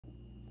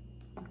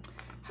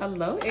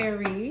Hello,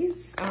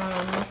 Aries.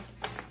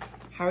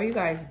 How are you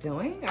guys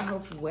doing? I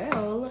hope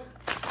well.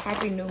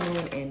 Happy new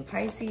moon in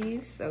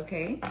Pisces.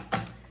 Okay.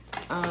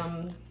 So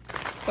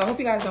I hope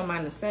you guys don't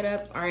mind the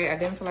setup. All right, I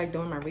didn't feel like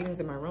doing my readings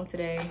in my room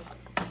today.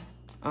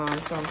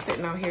 So I'm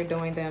sitting out here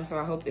doing them, so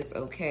I hope it's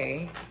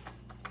okay.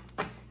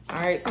 All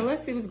right, so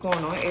let's see what's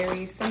going on,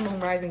 Aries. Sun, Moon,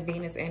 Rising,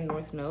 Venus, and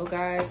North Node,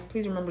 guys.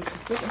 Please remember to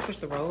flip and switch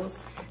the roles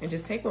and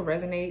just take what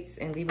resonates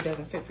and leave what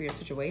doesn't fit for your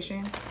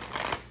situation.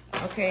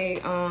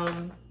 Okay,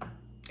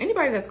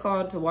 anybody that's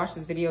called to watch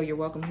this video, you're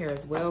welcome here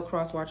as well.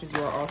 Cross watchers, you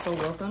are also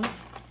welcome.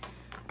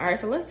 All right,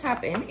 so let's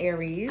tap in,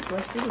 Aries.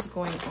 Let's see what's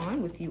going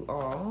on with you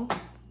all.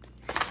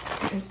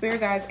 And spirit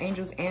guides,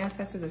 angels,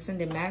 ancestors,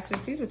 ascended masters,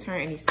 please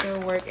return any spell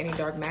work, any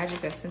dark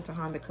magic that's sent to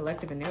harm the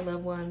collective and their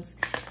loved ones.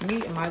 Me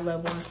and my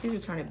loved ones, please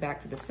return it back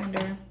to the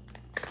sender.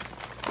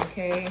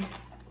 Okay,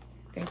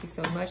 thank you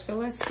so much. So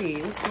let's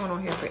see what's going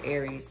on here for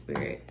Aries,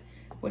 spirit.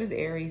 What does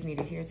Aries need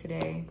to hear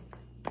today?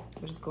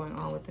 What is going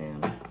on with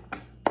them?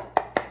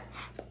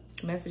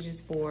 Messages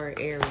for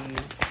Aries.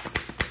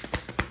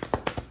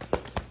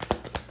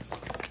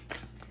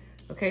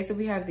 Okay, so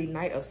we have the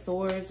Knight of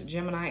Swords,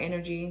 Gemini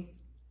energy.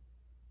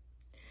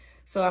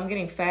 So I'm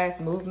getting fast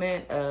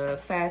movement,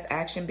 fast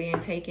action being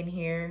taken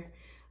here.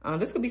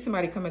 This could be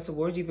somebody coming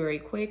towards you very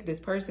quick. This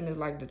person is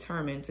like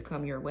determined to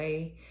come your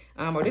way.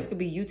 Or this could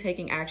be you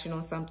taking action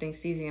on something,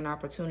 seizing an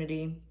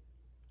opportunity.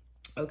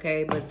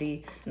 Okay, but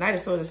the Knight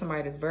of Swords is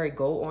somebody that's very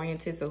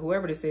goal-oriented. So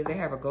whoever this is, they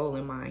have a goal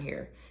in mind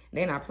here.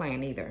 They're not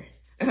playing either.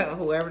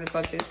 Whoever the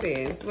fuck this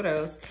is. What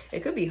else?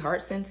 It could be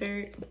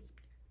heart-centered.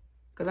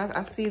 Because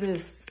I see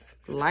this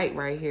light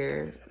right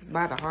here. It's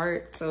by the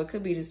heart. So it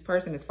could be this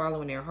person is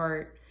following their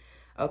heart.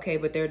 Okay,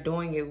 but they're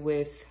doing it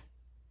with,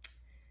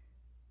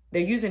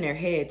 they're using their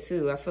head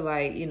too. I feel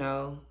like, you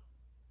know,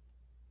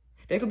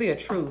 there could be a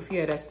truth,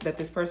 yeah, that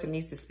this person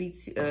needs to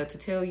speak to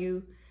tell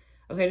you.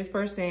 Okay, this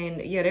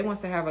person, yeah, they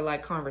wants to have a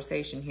like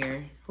conversation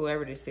here,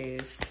 whoever this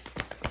is.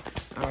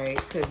 All right,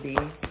 could be,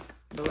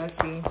 but let's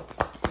see.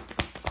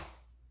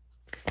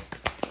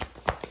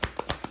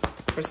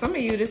 For some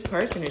of you, this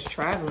person is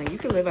traveling. You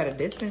could live at a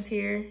distance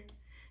here.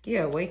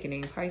 Yeah,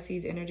 awakening,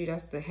 Pisces energy,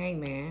 that's the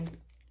Hangman.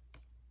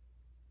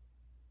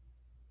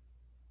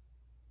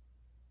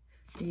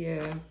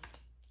 Yeah.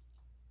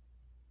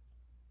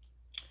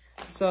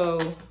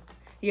 So,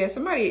 yeah,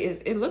 somebody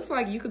is, it looks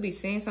like you could be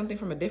seeing something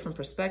from a different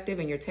perspective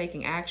and you're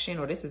taking action,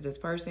 or this is this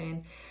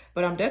person.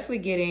 But I'm definitely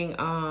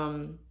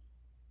getting,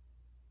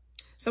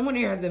 someone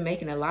here has been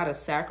making a lot of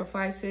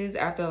sacrifices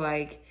after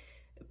like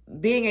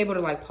being able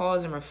to like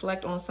pause and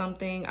reflect on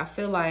something. I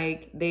feel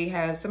like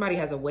somebody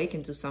has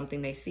awakened to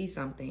something, they see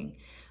something,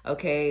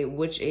 okay,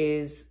 which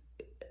is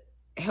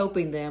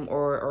helping them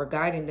or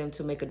guiding them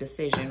to make a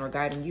decision, or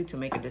guiding you to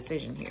make a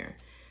decision here.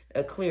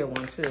 A clear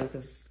one too,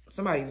 because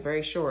somebody's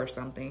very sure of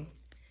something.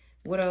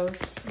 What else?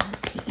 This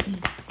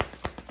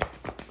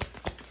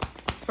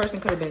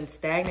person could have been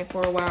stagnant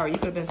for a while, or you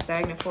could have been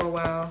stagnant for a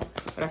while,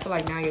 but I feel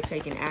like now you're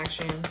taking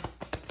action.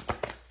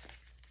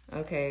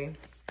 Okay.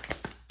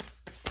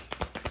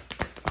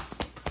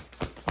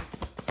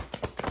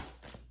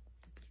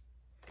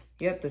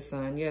 Yep, the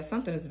Sun. Yeah,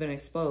 something has been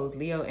exposed.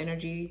 Leo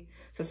energy.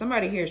 So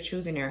somebody here is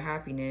choosing their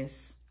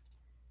happiness.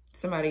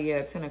 Somebody,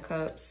 yeah, 10 of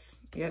Cups.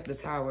 Yep, the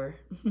Tower.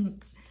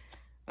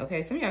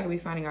 Okay, some of y'all could be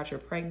finding out you're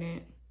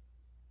pregnant.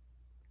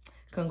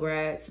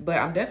 Congrats. But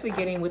I'm definitely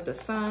getting with the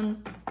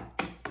Sun.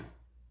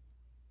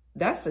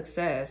 That's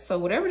success. So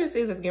whatever this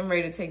is that's getting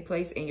ready to take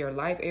place in your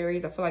life,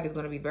 Aries, I feel like it's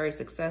going to be very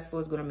successful.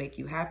 It's going to make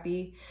you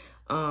happy.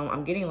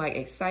 I'm getting like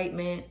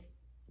excitement.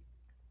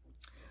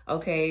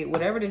 Okay,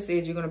 whatever this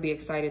is, you're going to be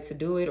excited to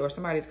do it, or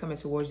somebody's coming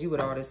towards you with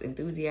all this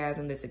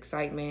enthusiasm, this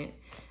excitement.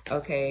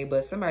 Okay,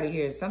 but somebody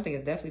here, something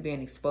is definitely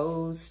being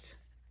exposed.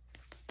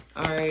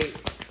 All right,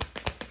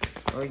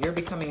 or you're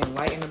becoming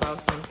enlightened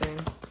about something.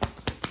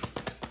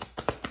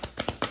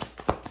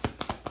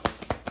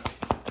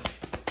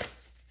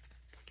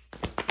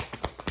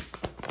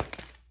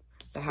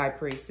 The High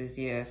Priestess,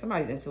 yeah,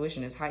 somebody's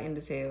intuition is heightened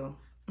as hell.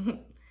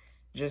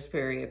 Just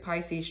period.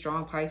 Pisces,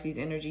 strong Pisces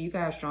energy. You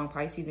can have strong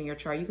Pisces in your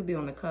chart. You could be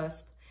on the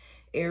cusp.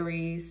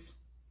 Aries.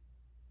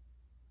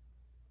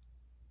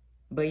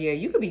 But yeah,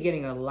 you could be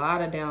getting a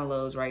lot of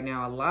downloads right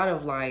now. A lot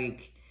of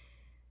like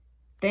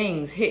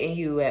things hitting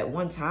you at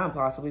one time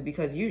possibly,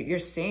 because you're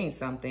seeing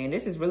something.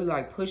 This is really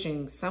like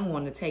pushing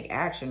someone to take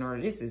action, or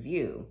this is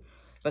you.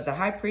 But the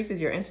High Priestess,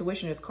 your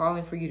intuition is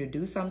calling for you to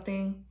do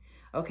something.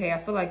 Okay, I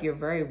feel like you're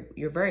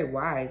very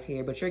wise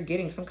here, but you're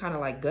getting some kind of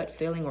like gut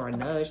feeling or a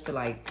nudge to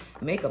like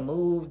make a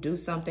move, do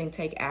something,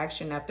 take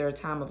action after a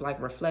time of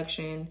like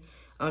reflection.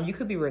 You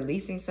could be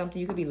releasing something.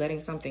 You could be letting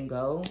something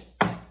go.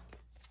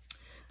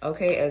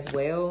 Okay, as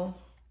well.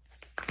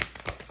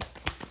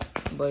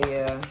 But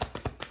yeah.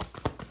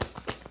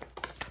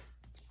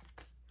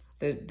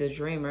 The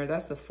Dreamer,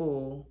 that's the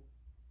Fool.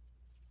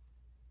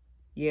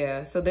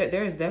 Yeah, so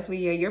there is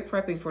definitely, yeah, you're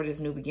prepping for this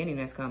new beginning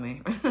that's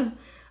coming.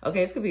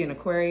 Okay, this could be an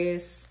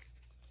Aquarius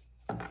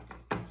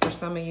for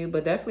some of you,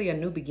 but definitely a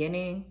new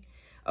beginning.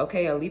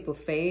 Okay, a leap of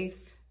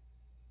faith.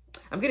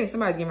 I'm getting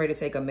somebody's getting ready to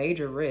take a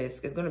major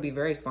risk. It's going to be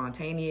very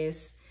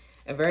spontaneous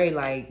and very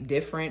like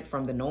different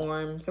from the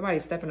norm.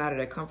 Somebody's stepping out of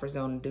their comfort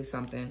zone to do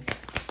something.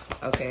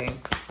 Okay.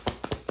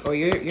 Or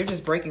you're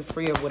just breaking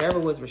free of whatever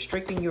was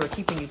restricting you or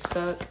keeping you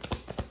stuck.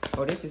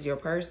 Or this is your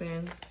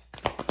person.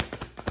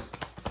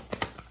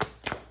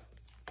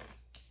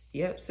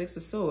 Yep, 6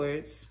 of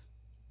Swords.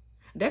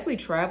 Definitely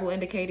travel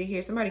indicated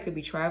here. Somebody could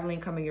be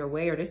traveling, coming your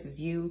way, or this is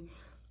you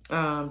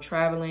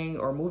traveling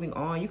or moving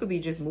on. You could be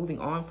just moving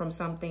on from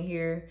something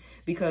here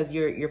because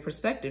your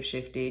perspective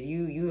shifted.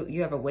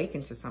 You have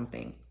awakened to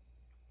something.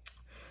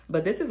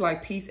 But this is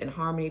like peace and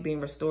harmony being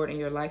restored in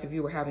your life. If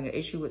you were having an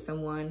issue with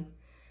someone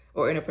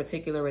or in a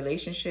particular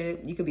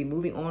relationship, you could be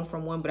moving on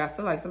from one, but I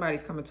feel like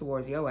somebody's coming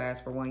towards your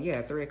ass for one.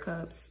 Yeah, 3 of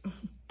Cups.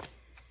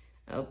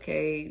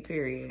 Okay,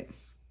 period.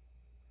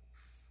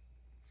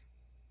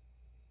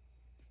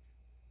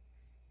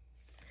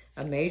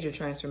 A major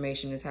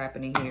transformation is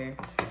happening here.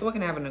 So we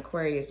can have an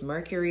Aquarius,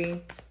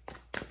 Mercury.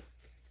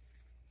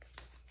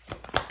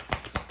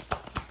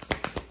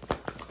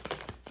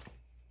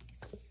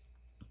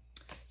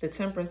 The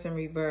Temperance in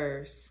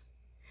reverse.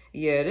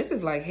 Yeah, this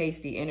is like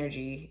hasty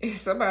energy.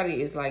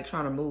 Somebody is like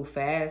trying to move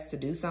fast to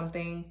do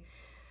something.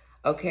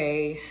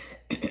 Okay,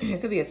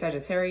 it could be a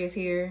Sagittarius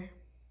here.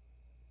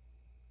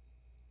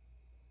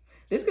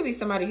 This could be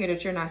somebody here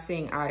that you're not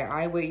seeing eye to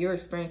eye with. You're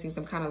experiencing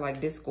some kind of like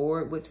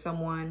discord with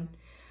someone.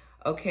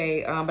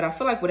 Okay, but I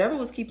feel like whatever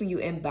was keeping you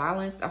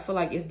imbalanced, I feel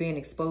like it's being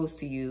exposed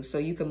to you so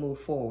you can move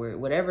forward,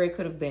 whatever it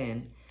could have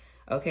been.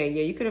 Okay,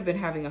 yeah, you could have been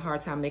having a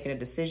hard time making a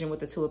decision with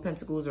the 2 of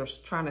Pentacles or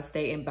trying to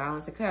stay in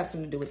balance. It could have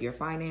something to do with your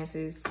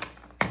finances.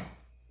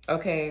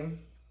 Okay.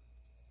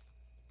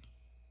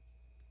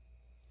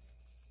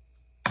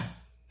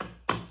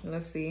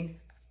 Let's see.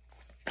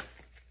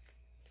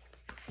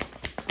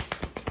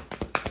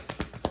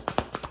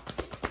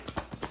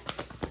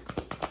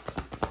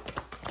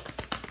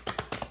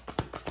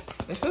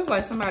 It feels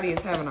like somebody is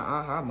having an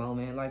aha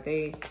moment. Like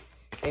they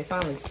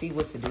finally see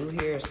what to do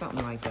here or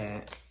something like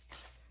that.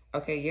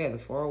 Okay, yeah, the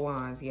 4 of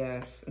Wands,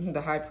 yes.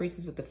 The High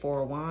Priestess with the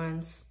 4 of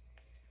Wands.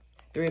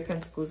 3 of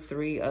Pentacles,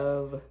 3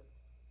 of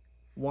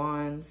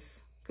Wands.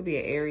 Could be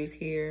an Aries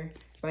here.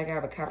 Somebody could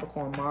have a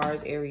Capricorn,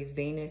 Mars, Aries,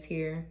 Venus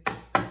here.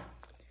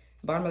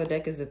 Bottom of the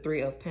deck is the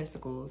 3 of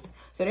Pentacles.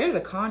 So there's a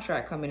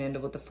contract coming in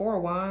with the 4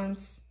 of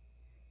Wands.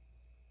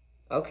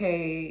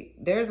 Okay,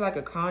 there's like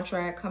a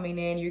contract coming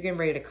in. You're getting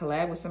ready to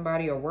collab with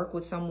somebody or work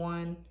with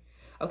someone.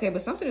 Okay,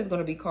 but something is going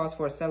to be cause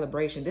for a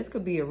celebration. This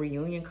could be a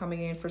reunion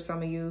coming in for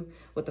some of you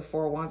with the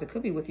 4 of Wands. It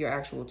could be with your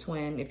actual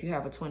twin if you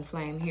have a twin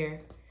flame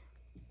here.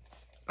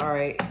 All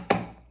right.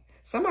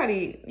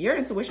 Somebody, your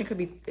intuition could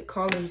be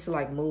calling you to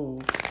like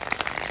move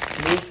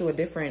to a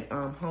different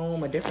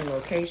home, a different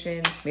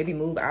location, maybe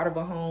move out of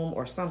a home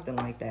or something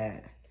like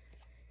that.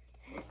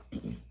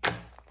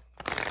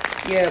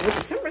 Yeah, with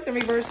the Temperance in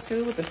reverse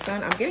too, with the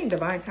Sun, I'm getting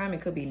divine timing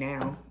could be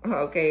now.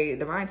 Okay,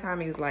 divine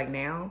timing is like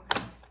now.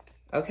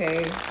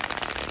 Okay.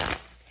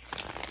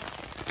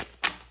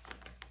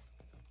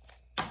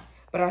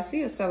 But I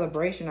see a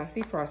celebration. I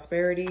see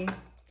prosperity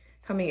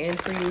coming in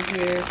for you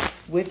here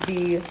with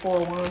the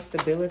 4 of Wands,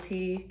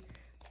 stability.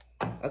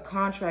 A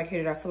contract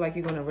here that I feel like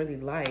you're going to really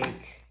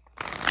like.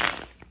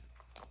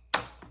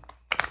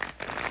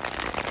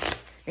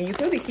 And you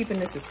could be keeping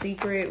this a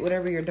secret.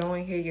 Whatever you're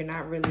doing here, you're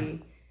not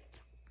really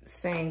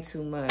saying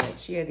too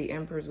much. Yeah, the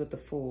Emperor's with the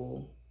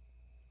Fool.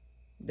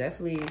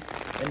 Definitely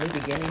a new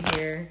beginning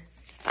here.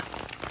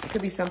 It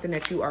could be something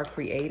that you are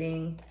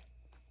creating,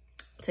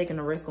 taking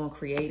a risk on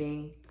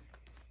creating.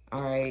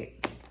 All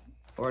right.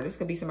 Or this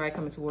could be somebody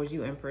coming towards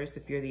you, Empress,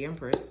 if you're the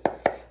Empress.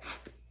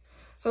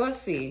 So let's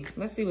see.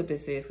 Let's see what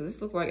this is, because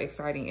this looks like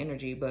exciting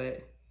energy,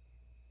 but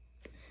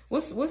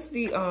what's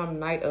the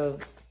Knight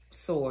of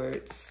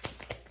Swords?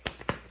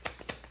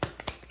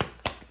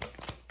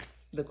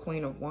 The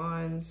Queen of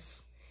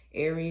Wands.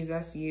 Aries,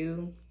 that's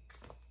you.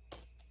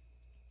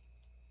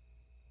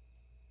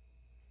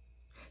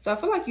 So I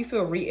feel like you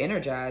feel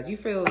re-energized. You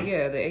feel,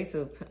 yeah, the Ace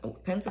of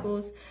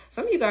Pentacles.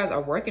 Some of you guys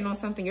are working on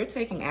something. You're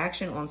taking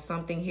action on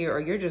something here, or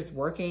you're just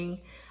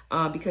working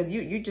because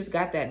you just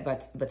got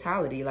that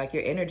vitality. Like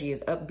your energy is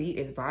upbeat,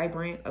 is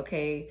vibrant,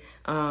 okay?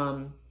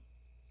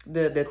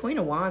 The Queen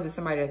of Wands is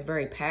somebody that's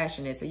very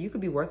passionate. So you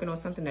could be working on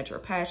something that you're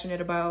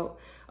passionate about,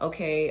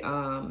 okay?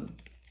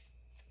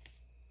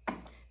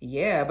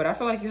 Yeah, but I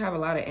feel like you have a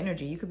lot of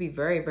energy. You could be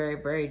very, very,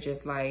 very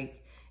just like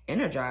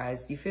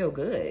energized. You feel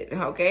good.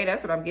 Okay,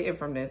 that's what I'm getting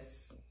from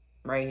this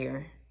right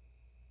here.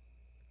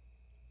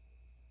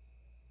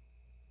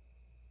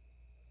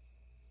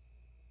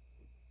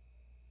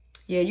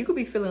 Yeah, you could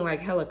be feeling like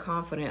hella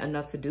confident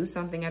enough to do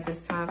something at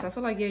this time. So I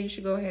feel like, yeah, you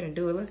should go ahead and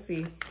do it. Let's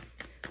see.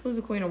 Who's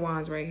the Queen of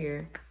Wands right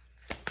here?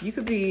 You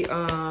could be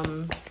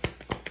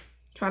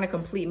trying to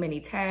complete many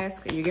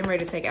tasks. You're getting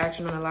ready to take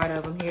action on a lot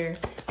of them here.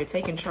 You're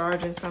taking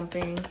charge in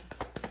something.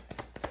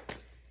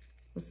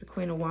 What's the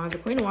Queen of Wands? The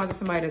Queen of Wands is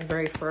somebody that's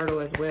very fertile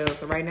as well.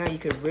 So right now you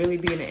could really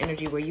be in an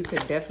energy where you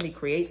could definitely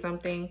create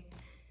something.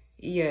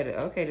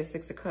 Yeah, okay, the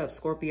 6 of Cups,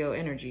 Scorpio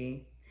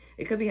energy.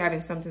 It could be having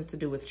something to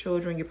do with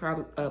children. You're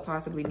probably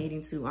possibly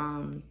needing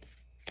to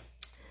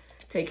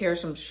take care of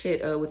some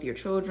shit with your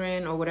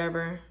children or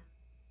whatever.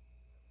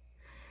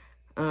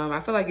 I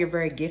feel like you're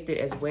very gifted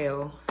as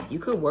well. You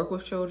could work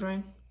with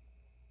children.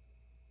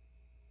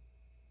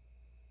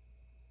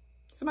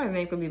 Somebody's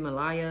name could be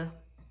Malaya.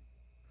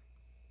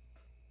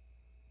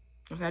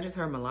 Okay, I just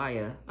heard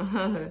Malaya.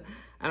 I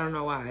don't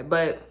know why,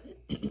 but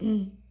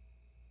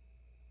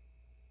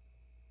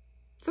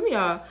some of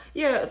y'all,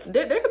 yeah,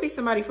 there could be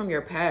somebody from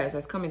your past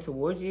that's coming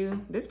towards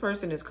you. This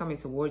person is coming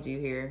towards you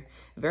here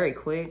very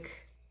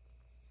quick.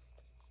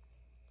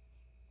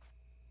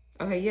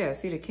 Okay, yeah,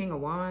 see the King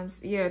of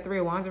Wands? Yeah, Three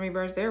of Wands in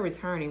reverse. They're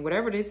returning.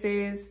 Whatever this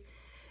is,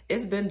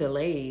 it's been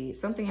delayed.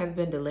 Something has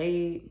been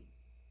delayed.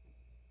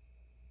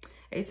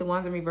 Ace of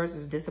Wands in reverse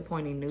is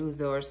disappointing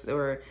news,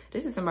 or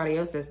this is somebody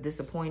else that's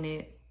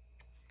disappointed.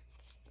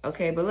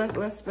 Okay, but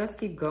let's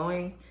keep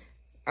going.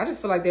 I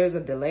just feel like there's a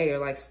delay or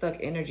like stuck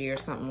energy or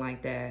something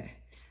like that.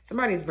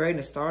 Somebody's very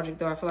nostalgic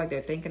though. I feel like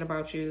they're thinking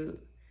about you.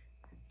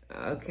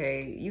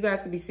 Okay, you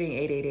guys could be seeing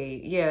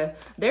 888. Yeah,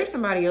 there's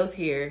somebody else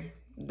here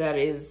that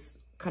is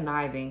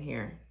conniving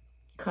here.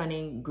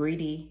 Cunning,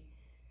 greedy,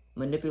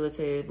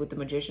 manipulative with the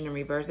Magician in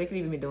reverse. They could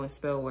even be doing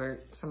spell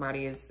work.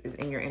 Somebody is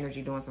in your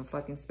energy doing some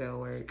fucking spell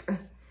work.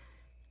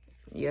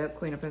 Yep,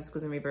 Queen of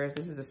Pentacles in reverse.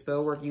 This is a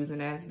spell work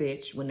using ass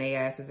bitch when they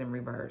ass is in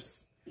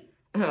reverse.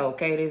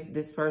 Okay,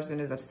 this person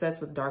is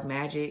obsessed with dark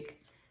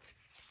magic.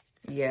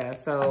 Yeah,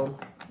 so,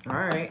 all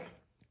right.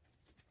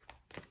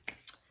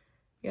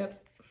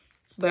 Yep.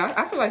 But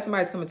I feel like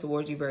somebody's coming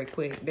towards you very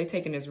quick. They're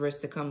taking this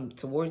risk to come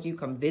towards you,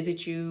 come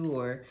visit you,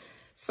 or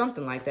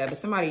something like that. But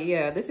somebody,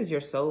 yeah, this is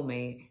your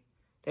soulmate.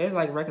 There's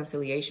like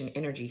reconciliation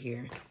energy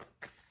here.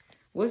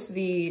 What's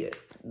the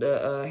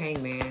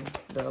Hangman,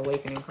 the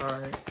Awakening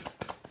card?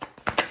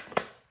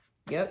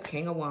 Yep,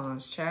 King of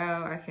Wands.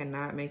 Child, I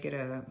cannot make it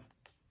up.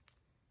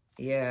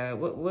 Yeah,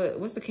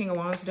 what's the King of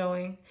Wands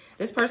doing?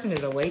 This person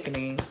is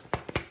awakening.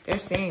 They're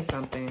seeing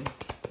something.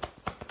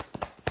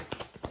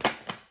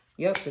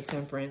 Yep, the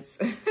Temperance.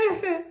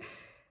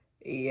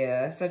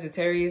 Yeah,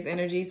 Sagittarius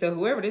energy. So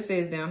whoever this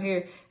is down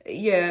here,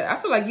 yeah,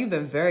 I feel like you've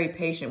been very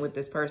patient with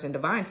this person.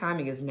 Divine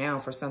timing is now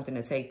for something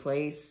to take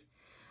place.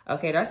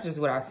 Okay, that's just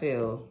what I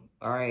feel.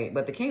 All right,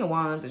 but the King of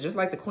Wands is just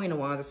like the Queen of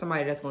Wands, is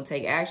somebody that's going to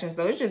take action.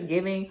 So it's just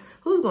giving,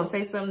 who's going to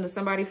say something to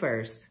somebody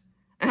first?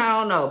 I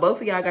don't know.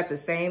 Both of y'all got the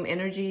same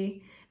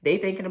energy. They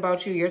thinking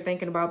about you. You're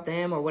thinking about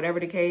them, or whatever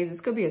the case. This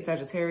could be a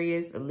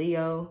Sagittarius, a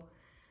Leo.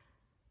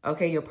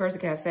 Okay, your person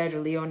can have Sag or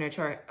Leo in their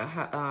chart,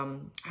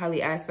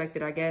 highly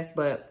aspected, I guess.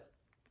 But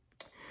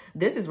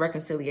this is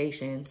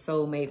reconciliation,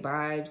 soulmate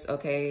vibes.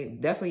 Okay,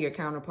 definitely your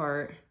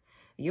counterpart.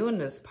 You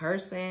and this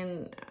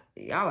person,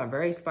 y'all are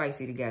very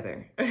spicy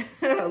together.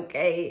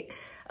 Okay,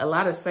 a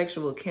lot of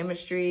sexual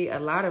chemistry, a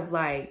lot of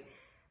like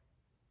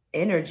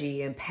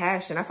energy and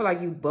passion. I feel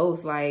like you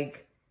both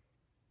like,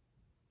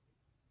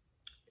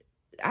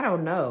 I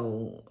don't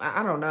know.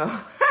 I don't know.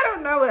 I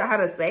don't know how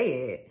to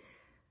say it.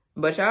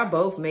 But y'all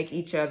both make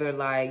each other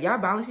like, y'all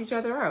balance each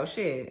other out.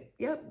 Shit.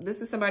 Yep.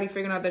 This is somebody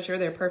figuring out that you're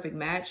their perfect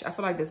match. I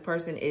feel like this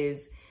person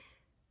is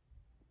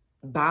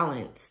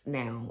balanced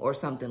now or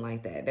something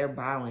like that. They're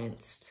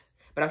balanced.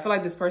 But I feel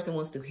like this person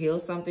wants to heal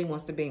something,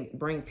 wants to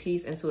bring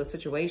peace into a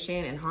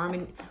situation and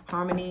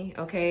harmony.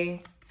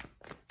 Okay.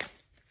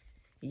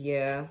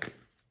 Yeah.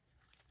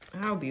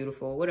 How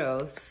beautiful. What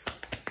else?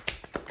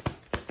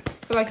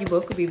 I feel like you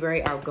both could be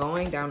very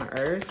outgoing, down to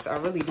earth. I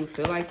really do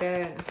feel like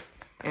that.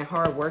 And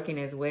hardworking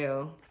as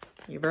well.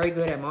 You're very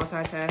good at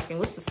multitasking.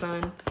 What's the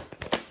Sun?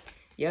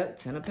 Yep,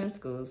 10 of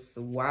Pentacles.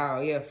 Wow,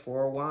 yeah,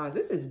 4 of Wands.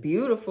 This is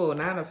beautiful.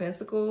 9 of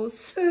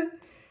Pentacles.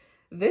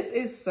 This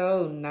is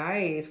so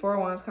nice. 4 of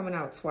Wands coming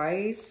out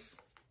twice.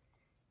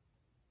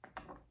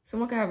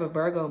 Someone could have a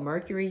Virgo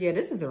Mercury. Yeah,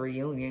 this is a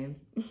reunion.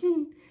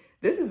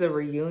 This is a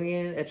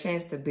reunion, a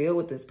chance to build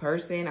with this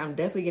person. I'm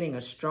definitely getting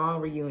a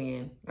strong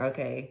reunion.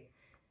 Okay.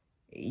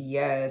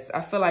 Yes. I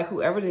feel like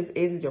whoever this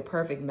is your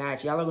perfect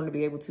match. Y'all are going to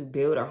be able to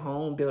build a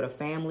home, build a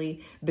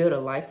family, build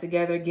a life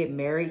together, get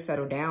married,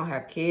 settle down,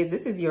 have kids.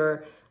 This is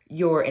your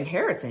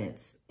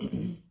inheritance.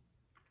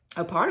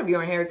 A part of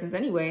your inheritance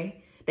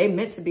anyway. They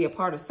meant to be a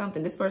part of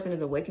something. This person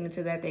is awakening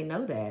to that. They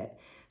know that.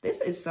 This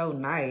is so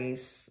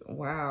nice.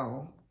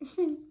 Wow.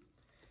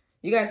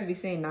 You guys will be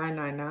seeing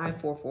 999,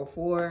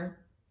 444.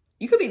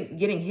 You could be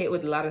getting hit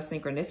with a lot of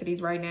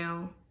synchronicities right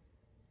now.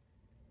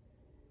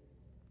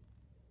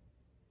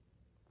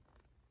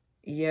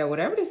 Yeah,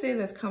 whatever this is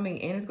that's coming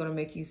in is going to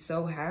make you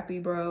so happy,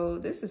 bro.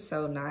 This is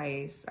so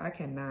nice. I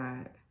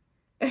cannot.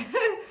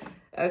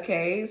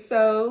 Okay,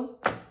 so,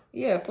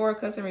 yeah, 4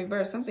 of Cups in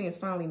reverse. Something is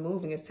finally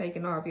moving. It's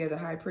taking off. You have the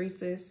High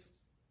Priestess.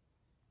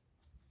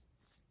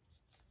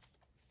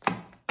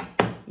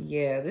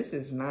 Yeah, this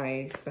is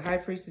nice. The High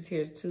Priestess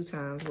here 2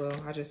 times. Well,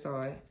 I just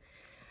saw it.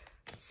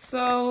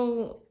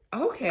 So,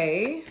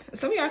 okay.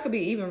 Some of y'all could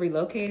be even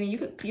relocating.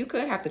 You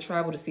could have to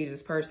travel to see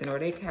this person, or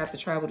they could have to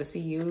travel to see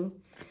you.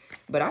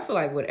 But I feel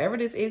like whatever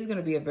this is going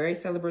to be a very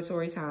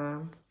celebratory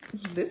time.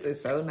 This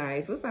is so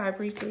nice. What's the High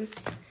Priestess?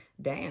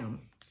 Damn.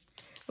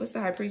 What's the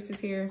High Priestess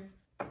here?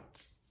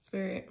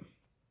 Spirit.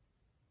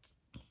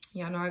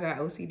 Y'all know I got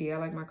OCD. I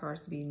like my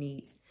cards to be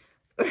neat.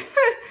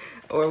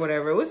 Or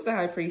whatever. What's the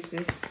High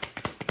Priestess?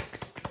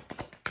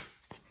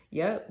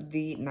 Yep,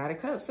 the Knight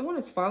of Cups. Someone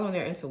is following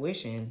their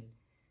intuition.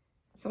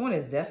 Someone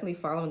is definitely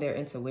following their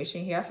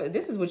intuition here. I feel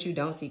this is what you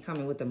don't see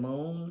coming with the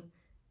moon.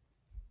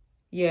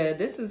 Yeah,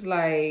 this is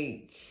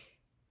like...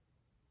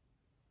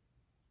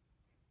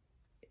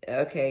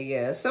 Okay,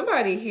 yeah.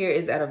 Somebody here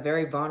is at a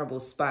very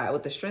vulnerable spot.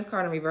 With the Strength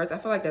card in reverse, I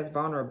feel like that's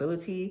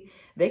vulnerability.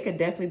 They could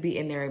definitely be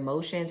in their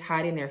emotions,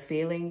 hiding their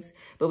feelings.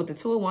 But with the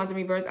Two of Wands in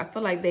reverse, I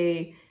feel like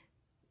they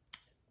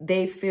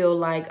feel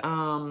like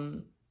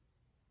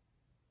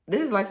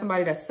this is like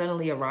somebody that's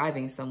suddenly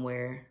arriving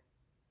somewhere.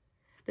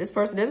 This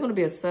person, there's going to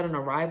be a sudden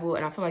arrival,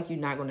 and I feel like you're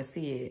not going to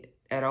see it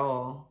at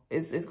all.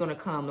 It's going to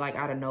come like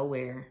out of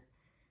nowhere.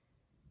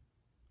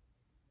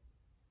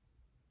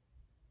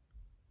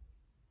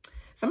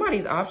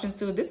 Somebody's options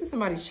too, if this is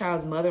somebody's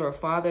child's mother or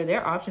father,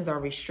 their options are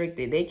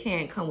restricted. They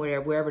can't come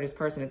wherever this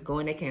person is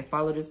going. They can't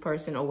follow this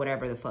person or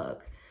whatever the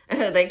fuck.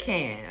 They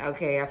can't,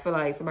 okay? I feel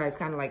like somebody's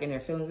kind of like in their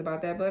feelings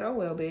about that, but oh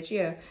well, bitch,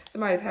 yeah.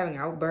 Somebody's having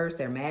outbursts.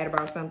 They're mad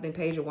about something.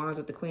 Page of Wands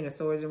with the Queen of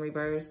Swords in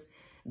reverse.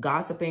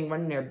 Gossiping,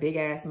 running their big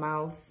ass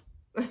mouth.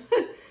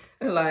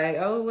 Like,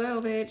 oh well,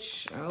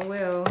 bitch. Oh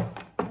well.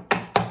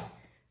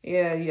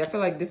 Yeah, I feel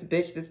like this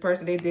bitch, this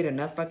person, they did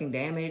enough fucking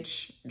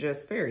damage.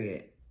 Just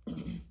period.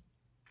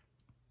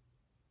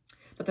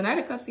 But the Knight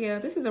of Cups, yeah,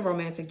 this is a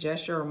romantic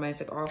gesture,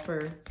 romantic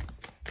offer.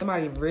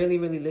 Somebody really,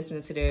 really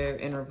listening to their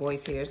inner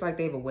voice here. It's like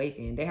they've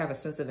awakened. They have a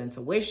sense of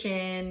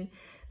intuition.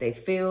 They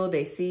feel,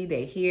 they see,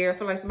 they hear. I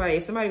feel like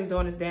if somebody was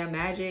doing this damn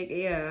magic,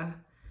 yeah,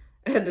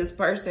 this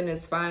person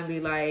is finally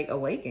like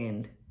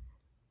awakened.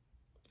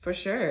 For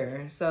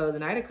sure. So the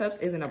Knight of Cups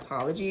is an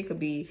apology. It could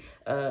be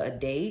a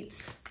date.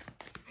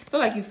 I feel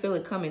like you feel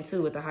it coming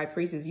too with the High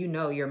Priestess. You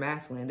know you're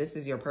masculine. This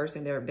is your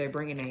person. They're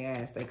bringing their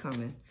ass. They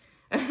coming.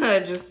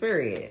 Just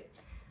period.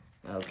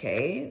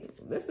 Okay,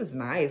 this is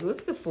nice.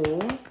 What's the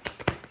Fool?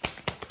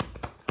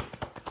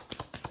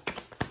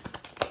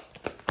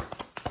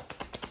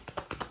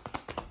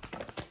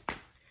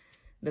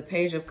 The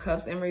Page of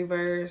Cups in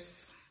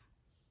reverse.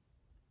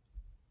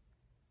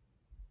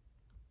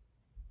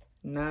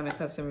 Nine of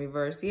Cups in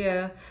reverse.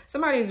 Yeah,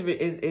 somebody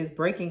is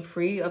breaking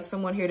free of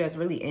someone here that's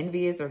really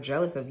envious or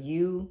jealous of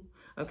you.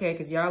 Okay,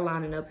 because y'all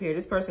lining up here.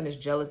 This person is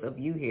jealous of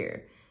you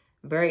here.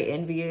 Very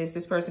envious.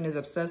 This person is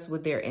obsessed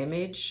with their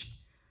image.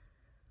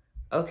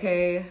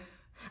 Okay,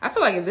 I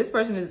feel like if this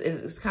person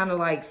is kind of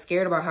like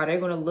scared about how they're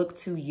going to look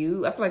to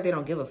you, I feel like they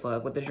don't give a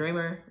fuck. With the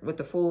Dreamer, with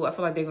the Fool, I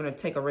feel like they're going to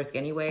take a risk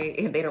anyway,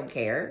 and they don't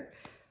care.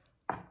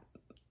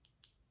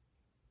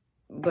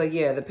 But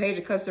yeah, the Page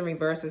of Cups in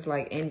reverse is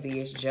like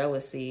envious,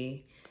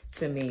 jealousy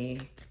to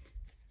me.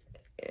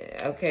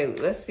 Okay,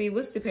 let's see.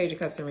 What's the Page of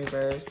Cups in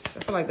reverse? I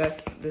feel like that's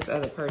this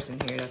other person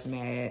here that's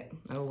mad.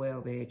 Oh,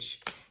 well, bitch.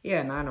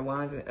 Yeah, Nine of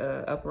Wands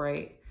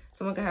upright.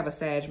 Someone could have a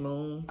Sag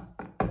moon.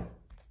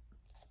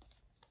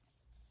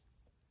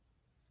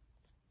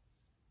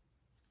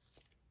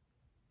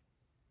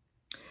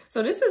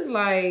 So this is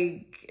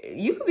like,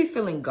 you could be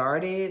feeling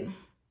guarded,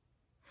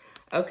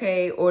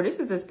 okay? Or this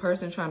is this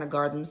person trying to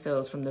guard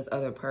themselves from this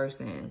other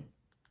person.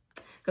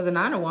 Because the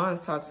Nine of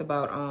Wands talks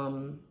about,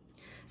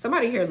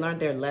 somebody here learned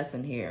their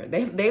lesson here.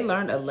 They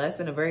learned a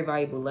lesson, a very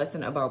valuable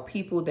lesson about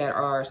people that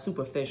are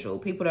superficial.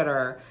 People that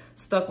are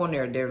stuck on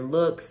their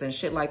looks and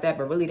shit like that,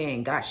 but really they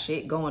ain't got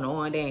shit going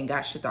on. They ain't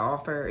got shit to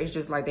offer. It's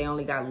just like they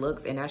only got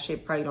looks, and that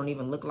shit probably don't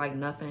even look like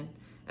nothing.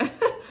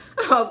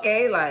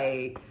 Okay,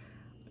 like...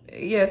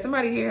 Yeah,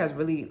 somebody here has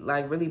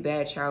really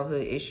bad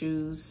childhood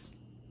issues.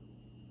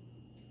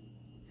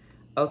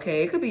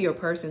 Okay, it could be your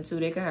person too.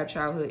 They could have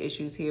childhood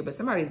issues here, but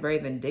somebody's very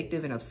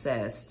vindictive and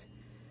obsessed.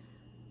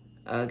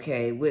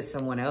 Okay, with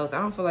someone else.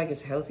 I don't feel like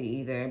it's healthy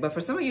either. But for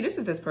some of you, this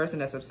is this person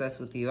that's obsessed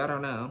with you. I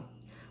don't know.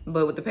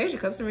 But with the Page of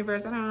Cups in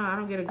reverse, I don't know. I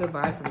don't get a good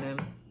vibe from them.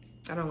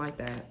 I don't like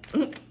that.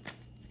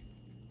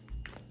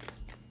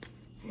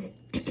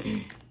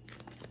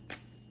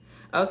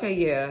 Okay,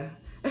 yeah.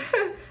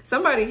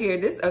 Somebody here,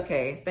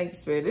 okay, thank you,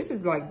 Spirit. This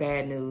is like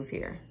bad news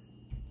here.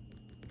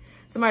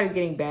 Somebody's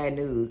getting bad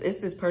news. It's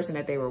this person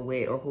that they were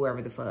with or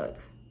whoever the fuck.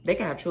 They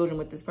can have children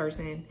with this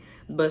person,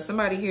 but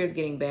somebody here is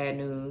getting bad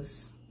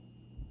news.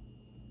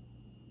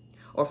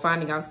 Or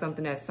finding out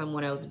something that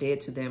someone else did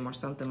to them or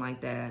something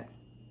like that.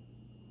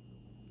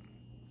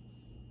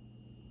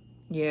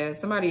 Yeah,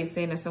 somebody is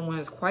saying that someone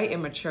is quite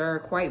immature,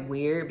 quite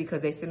weird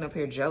because they sitting up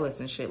here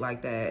jealous and shit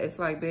like that. It's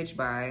like, bitch,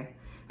 bye.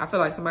 I feel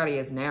like somebody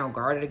is now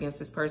guarded against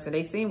this person.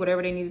 They seen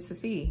whatever they needed to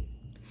see.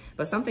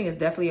 But something is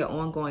definitely an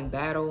ongoing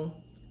battle.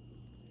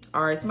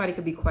 Or somebody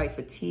could be quite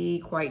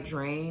fatigued, quite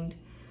drained.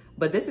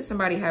 But this is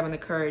somebody having the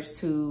courage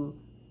to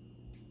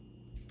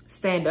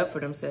stand up for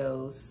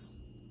themselves.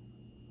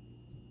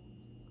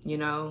 You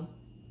know?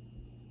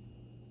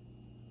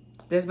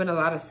 There's been a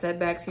lot of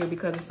setbacks here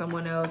because of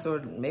someone else. Or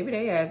maybe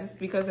they asked. It's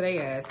because of they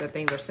asked that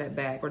things are set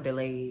back or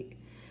delayed.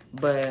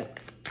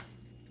 But...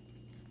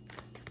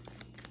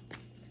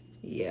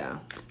 Yeah.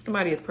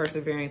 Somebody is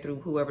persevering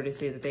through whoever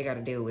this is that they got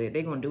to deal with.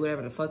 They're going to do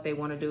whatever the fuck they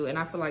want to do. And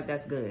I feel like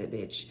that's good,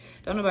 bitch.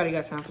 Don't nobody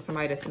got time for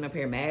somebody that's sitting up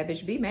here mad,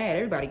 bitch. Be mad.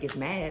 Everybody gets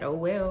mad. Oh,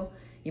 well.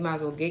 You might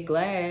as well get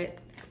glad.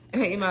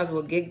 You might as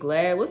well get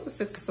glad. What's the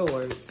Six of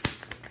Swords?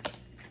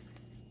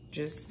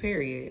 Just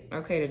period.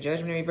 Okay, the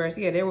Judgment in reverse.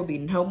 Yeah, there will be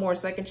no more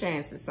second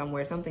chances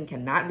somewhere. Something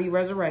cannot be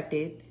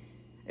resurrected.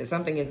 If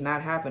something is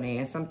not happening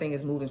and something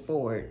is moving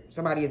forward.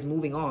 Somebody is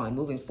moving on,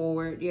 moving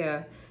forward.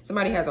 Yeah,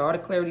 somebody has all the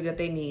clarity that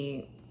they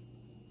need.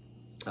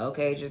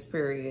 Okay, just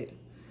period.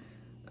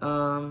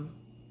 I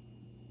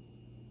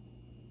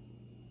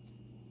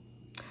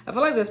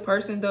feel like this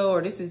person, though,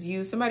 or this is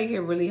you, somebody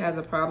here really has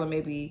a problem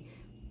maybe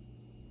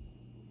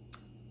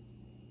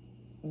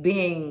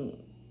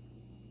being,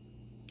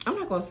 I'm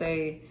not going to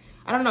say,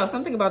 I don't know,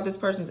 something about this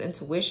person's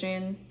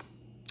intuition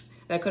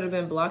that could have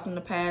been blocked in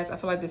the past. I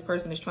feel like this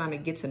person is trying to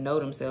get to know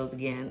themselves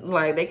again.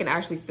 Like, they can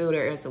actually feel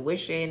their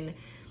intuition.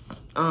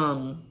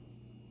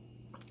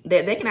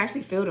 They can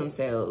actually feel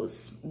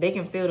themselves. They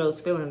can feel those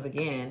feelings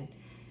again.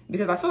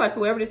 Because I feel like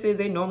whoever this is,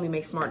 they normally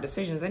make smart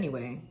decisions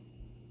anyway.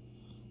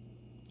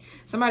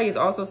 Somebody is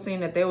also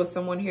saying that there was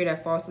someone here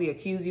that falsely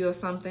accused you of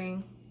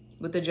something.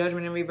 With the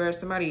Judgment in reverse,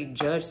 somebody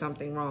judged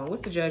something wrong.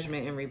 What's the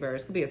Judgment in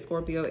reverse? Could be a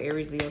Scorpio,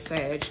 Aries, Leo,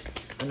 Sag.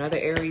 Another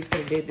Aries could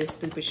have did this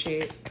stupid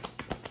shit.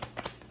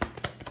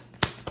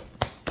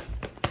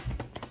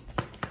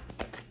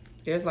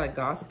 There's like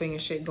gossiping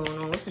and shit going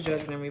on. What's the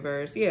Judgment in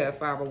reverse? Yeah,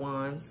 Five of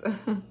Wands.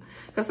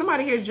 Because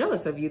somebody here is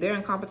jealous of you. They're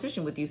in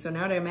competition with you, so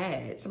now they're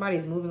mad. Somebody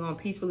is moving on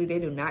peacefully. They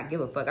do not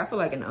give a fuck. I feel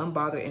like an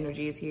unbothered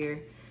energy is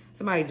here.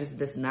 Somebody just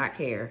does not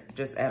care,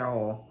 just at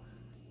all.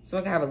 So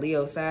I can have a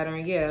Leo,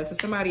 Saturn. Yeah, so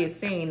somebody is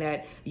saying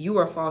that you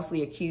are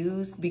falsely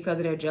accused because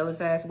of their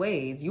jealous ass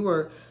ways. You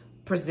were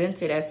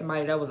presented as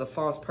somebody that was a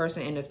false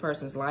person in this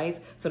person's life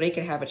so they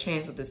could have a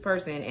chance with this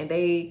person, and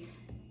they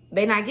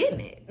not getting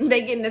it.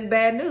 They getting this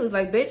bad news.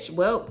 Like, bitch,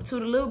 well,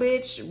 toodaloo,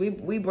 bitch.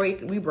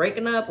 We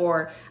breaking up,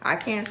 or I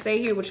can't stay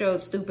here with your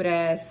stupid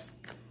ass.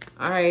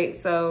 All right,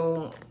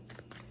 so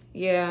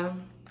yeah.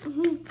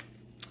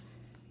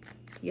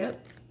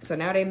 Yep. So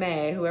now they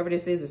mad. Whoever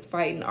this is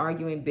fighting,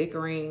 arguing,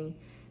 bickering,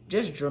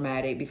 just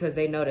dramatic because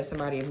they know that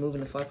somebody is moving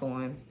the fuck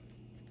on.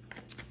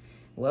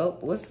 Well,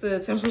 what's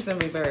the Temperance in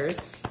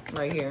reverse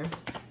right here?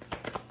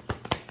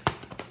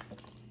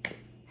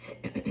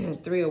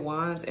 Three of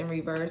Wands in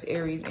reverse,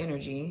 Aries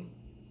energy.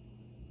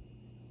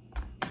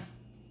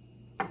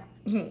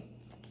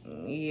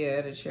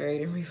 Yeah, the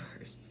Chariot in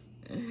reverse.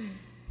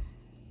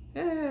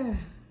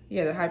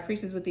 Yeah, the High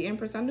Priestess with the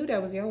Empress. I knew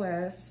that was your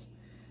ass,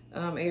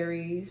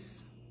 Aries.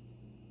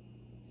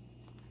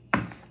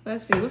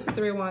 Let's see, what's the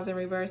Three of Wands in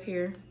reverse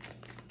here?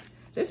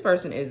 This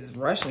person is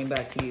rushing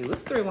back to you.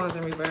 What's the Three of Wands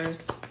in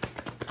reverse?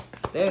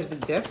 There's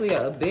definitely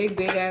a big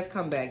ass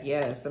comeback.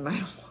 Yes, the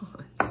Knight of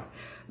Wands.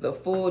 The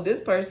Fool. This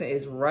person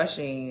is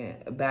rushing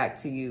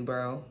back to you,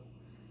 bro.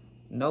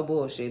 No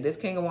bullshit. This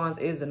King of Wands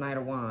is the Knight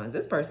of Wands.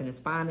 This person is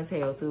fine as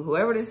hell, too.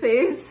 Whoever this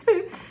is,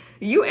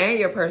 you and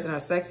your person are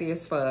sexy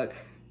as fuck.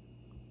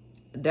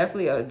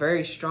 Definitely a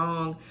very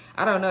strong,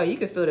 I don't know, you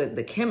can feel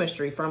the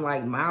chemistry from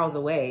like miles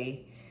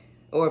away.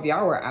 Or if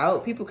y'all were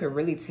out, people could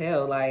really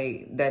tell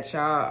like that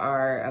y'all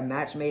are a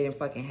match made in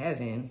fucking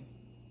heaven.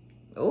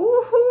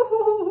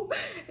 Ooh,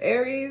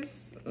 Aries.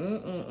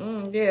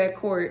 Yeah,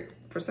 court.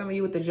 For some of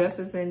you with the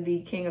Justice and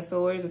the King of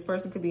Swords, this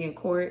person could be in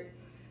court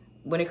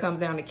when it comes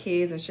down to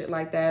kids and shit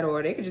like that.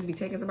 Or they could just be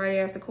taking somebody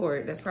else to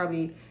court. That's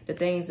probably the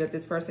things that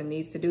this person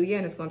needs to do. Yeah,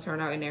 and it's going to turn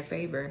out in their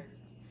favor.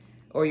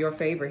 Or your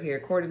favor here.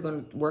 Court is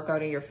going to work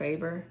out in your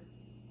favor.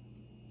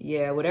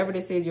 Yeah, whatever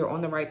this is, you're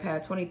on the right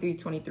path.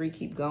 23,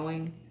 keep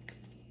going.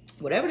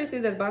 Whatever this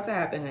is that's about to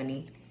happen,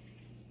 honey.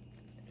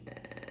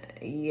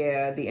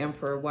 Yeah, the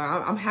Emperor.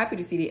 Wow, I'm happy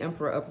to see the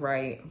Emperor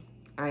upright.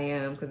 I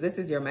am, because this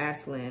is your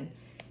masculine.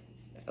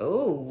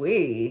 Oh,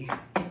 wee.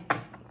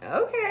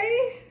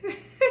 Okay.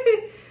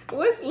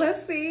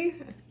 Let's see.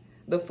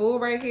 The Fool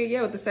right here.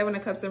 Yeah, with the Seven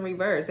of Cups in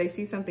reverse. They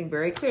see something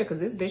very clear, because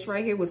this bitch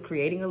right here was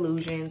creating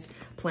illusions,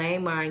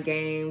 playing mind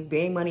games,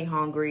 being money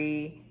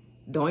hungry,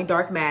 doing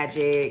dark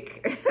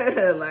magic.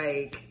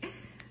 Like...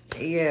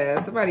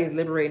 yeah, somebody is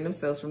liberating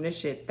themselves from this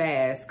shit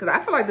fast. Because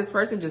I feel like this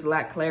person just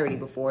lacked clarity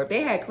before. If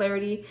they had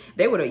clarity,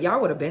 y'all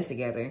would have been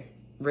together.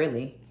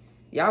 Really.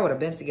 Y'all would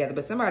have been together.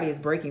 But somebody is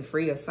breaking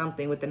free of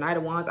something. With the Knight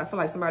of Wands, I feel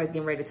like somebody's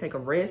getting ready to take a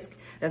risk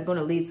that's going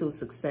to lead to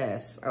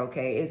success.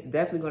 Okay, it's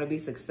definitely going to be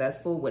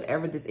successful,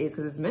 whatever this is,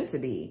 because it's meant to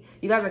be.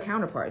 You guys are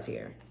counterparts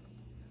here.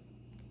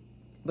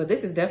 But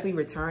this is definitely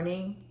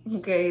returning.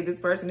 Okay, this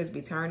person is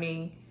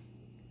returning.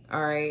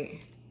 All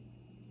right.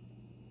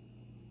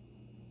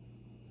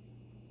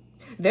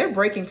 They're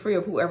breaking free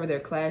of whoever they're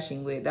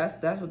clashing with.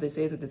 That's what this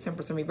is with the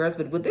Temperance in reverse.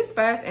 But with this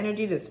fast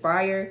energy, this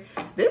fire,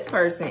 this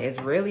person is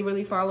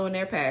really following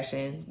their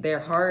passion, their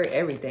heart,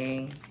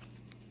 everything.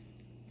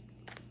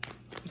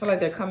 I feel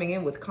like they're coming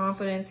in with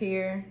confidence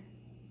here.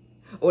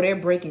 Or they're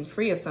breaking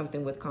free of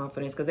something with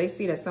confidence because they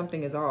see that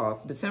something is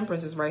off. The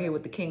Temperance is right here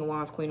with the King of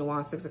Wands, Queen of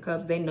Wands, Six of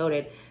Cups. They know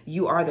that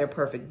you are their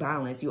perfect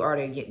balance. You are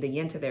the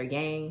yin to their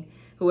yang.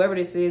 whoever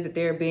this is that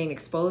they're being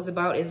exposed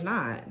about is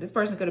not. This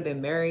person could have been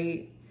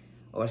married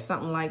or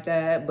something like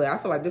that, but I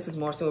feel like this is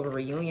more so of a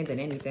reunion than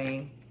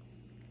anything.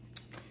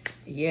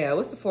 Yeah,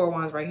 what's the 4 of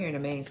Wands right here in the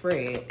main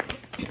spread?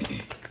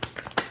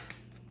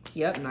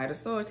 Yep, Knight of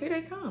Swords. Here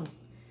they come.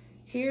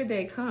 Here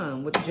they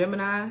come with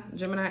Gemini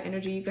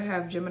energy. You could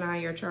have Gemini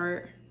in your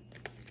chart.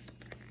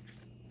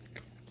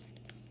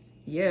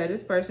 Yeah,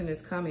 this person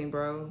is coming,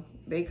 bro.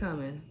 They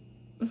coming.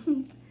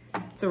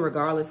 So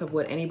regardless of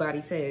what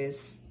anybody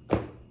says.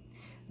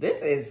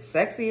 This is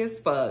sexy as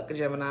fuck,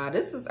 Gemini.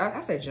 This is,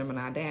 I said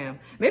Gemini, damn.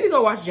 Maybe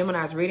go watch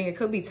Gemini's reading. It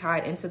could be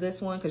tied into this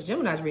one because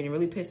Gemini's reading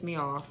really pissed me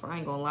off. I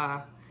ain't gonna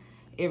lie.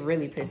 It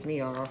really pissed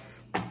me off.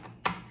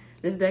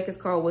 This deck is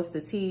called What's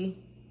the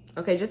Tea?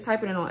 Okay, just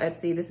type it in on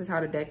Etsy. This is how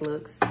the deck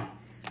looks.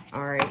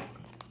 All right.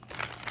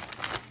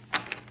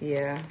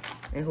 Yeah.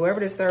 And whoever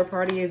this third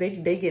party is,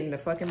 they getting the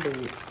fucking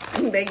boot.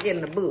 They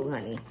getting the boot,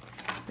 honey.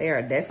 They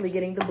are definitely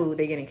getting the boot.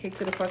 They getting kicked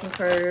to the fucking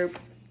curb.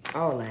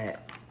 All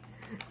that.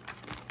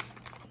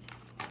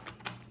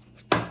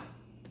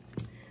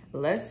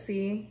 Let's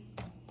see.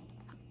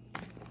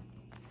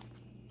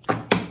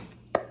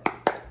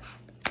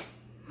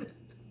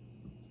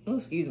 Oh,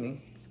 excuse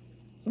me.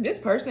 This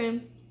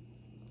person,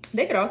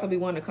 they could also be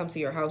wanting to come to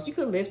your house. You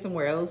could live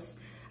somewhere else.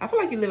 I feel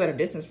like you live at a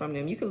distance from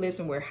them. You could live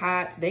somewhere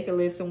hot. They could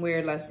live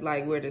somewhere less,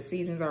 like where the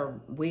seasons are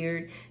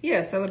weird.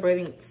 Yeah,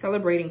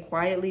 celebrating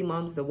quietly,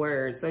 mum's the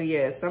word. So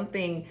yeah,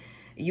 something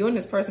you and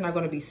this person are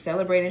going to be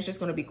celebrating. It's just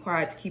going to be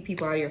quiet to keep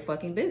people out of your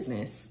fucking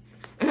business.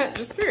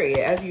 Just period,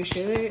 as you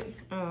should.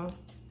 Oh,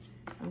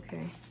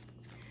 okay.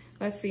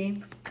 Let's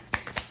see.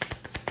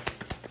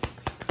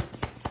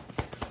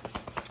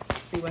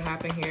 See what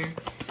happened here.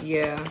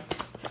 Yeah.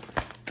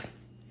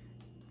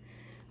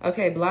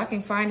 Okay,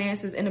 blocking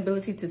finances,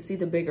 inability to see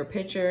the bigger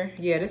picture.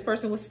 Yeah, this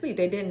person was asleep.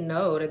 They didn't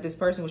know that this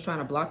person was trying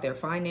to block their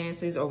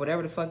finances or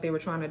whatever the fuck they were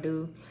trying to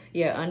do.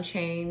 Yeah,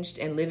 unchanged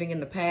and living in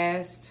the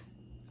past.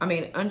 I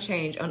mean,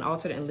 unchanged,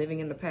 unaltered and living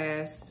in the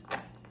past.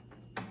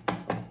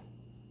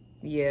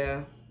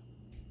 Yeah.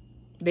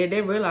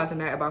 They're realizing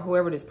that about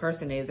whoever this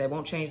person is. They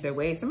won't change their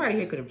ways. Somebody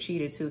here could have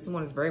cheated too.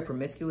 Someone is very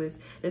promiscuous.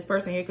 This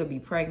person here could be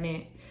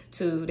pregnant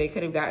too. They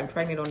could have gotten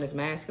pregnant on this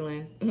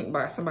masculine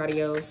by somebody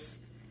else.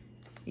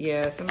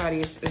 Yeah, somebody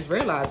is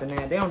realizing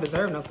that they don't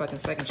deserve no fucking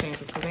second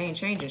chances because they ain't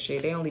changing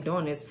shit. They only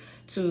doing this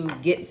to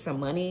get some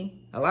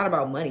money. A lot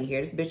about money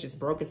here. This bitch is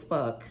broke as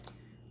fuck.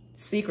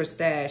 Secret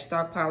stash,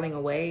 stockpiling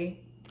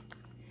away.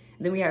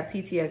 And then we have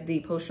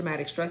PTSD,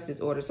 post-traumatic stress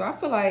disorder. So I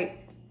feel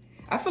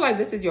like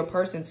this is your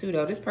person too,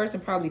 though. This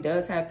person probably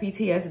does have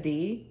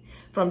PTSD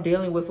from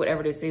dealing with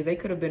whatever this is. They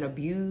could have been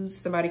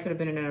abused. Somebody could have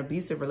been in an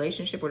abusive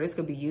relationship, or this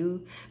could be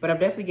you. But I'm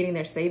definitely getting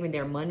they're saving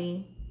their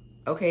money.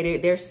 Okay,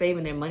 they're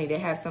saving their money. They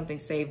have something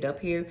saved up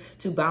here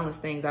to balance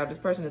things out. This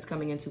person is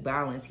coming into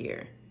balance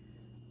here.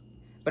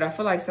 But I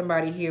feel like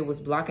somebody here was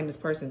blocking this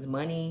person's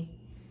money.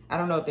 I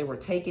don't know if they were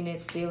taking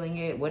it, stealing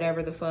it,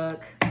 whatever the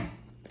fuck.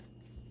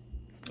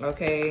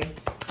 Okay.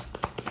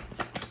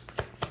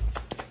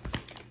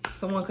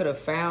 Someone could have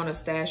found a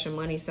stash of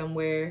money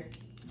somewhere.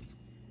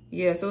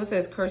 Yeah, so it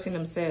says cursing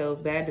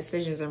themselves, bad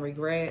decisions and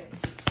regret.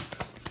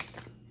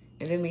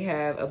 And then we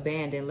have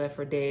abandoned, left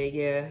for dead.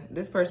 Yeah,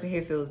 this person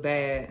here feels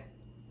bad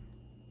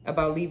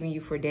about leaving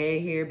you for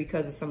dead here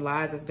because of some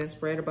lies that's been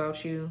spread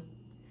about you.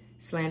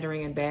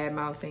 Slandering and bad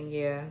mouthing,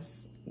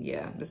 yes.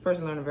 Yeah, this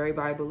person learned a very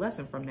valuable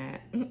lesson from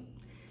that.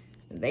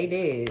 They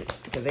did,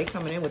 because they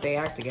coming in with their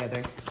act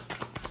together.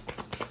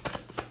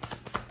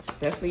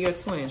 Definitely your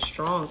twin,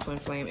 strong twin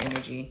flame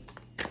energy.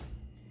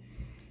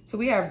 So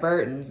we have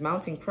burdens,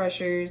 mounting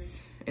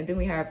pressures, and then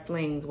we have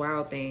flings,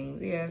 wild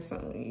things. Yeah,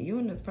 so you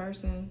and this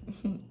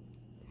person,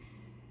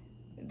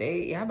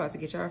 y'all about to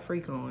get y'all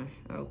freak on,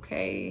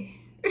 okay?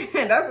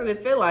 That's what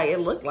it feel like. It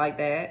looked like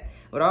that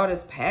with all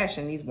this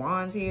passion, these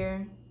wands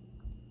here.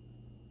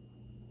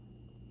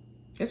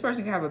 This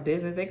person could have a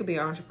business. They could be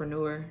an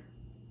entrepreneur.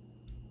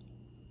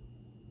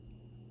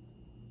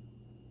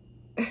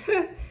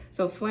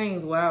 So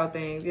flings, wild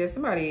things. Yeah,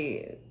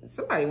 somebody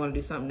want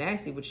to do something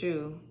nasty with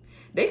you.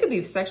 They could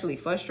be sexually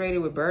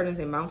frustrated with burdens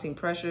and mounting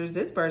pressures.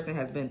 This person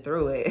has been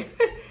through it.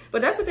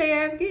 But that's what they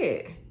ass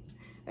get.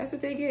 That's what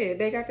they get.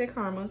 They got their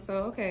karma.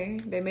 So, okay.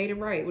 They made it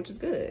right, which is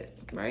good,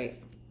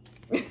 right?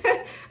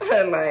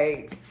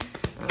 Like,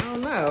 I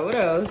don't know. What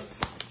else?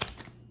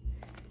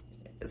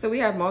 So we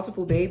have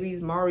multiple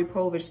babies, Maury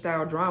Povich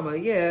style drama.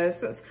 Yeah,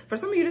 so for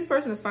some of you, this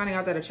person is finding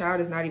out that a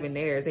child is not even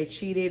theirs. They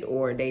cheated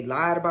or they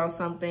lied about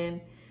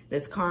something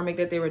that's karmic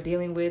that they were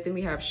dealing with. Then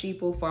we have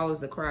sheeple follows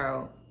the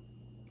crowd.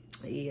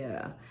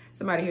 Yeah,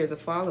 somebody here is a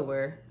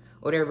follower,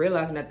 or they're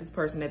realizing that this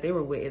person that they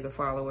were with is a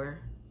follower.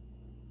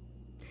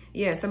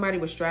 Yeah, somebody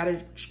was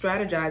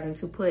strategizing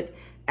to put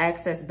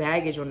excess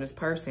baggage on this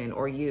person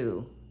or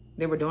you.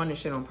 They were doing this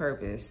shit on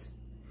purpose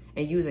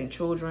and using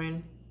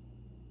children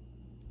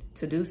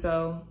to do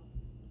so.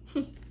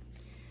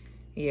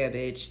 Yeah,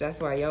 bitch, that's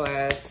why your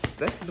ass,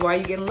 this is why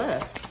you getting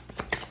left.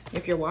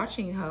 If you're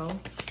watching, ho.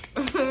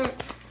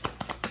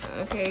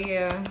 Okay,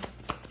 yeah.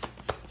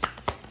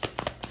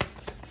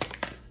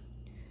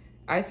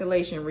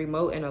 Isolation,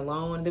 remote, and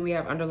alone. Then we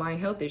have underlying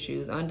health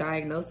issues,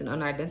 undiagnosed and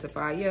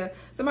unidentified. Yeah,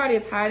 somebody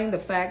is hiding the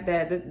fact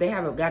that they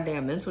have a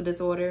goddamn mental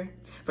disorder.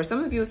 For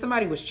some of you,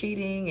 somebody was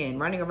cheating and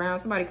running around.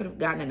 Somebody could have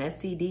gotten an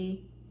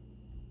STD.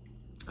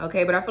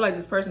 Okay, but I feel like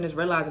this person is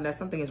realizing that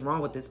something is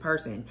wrong with this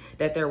person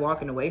that they're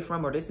walking away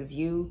from, or this is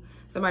you.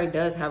 Somebody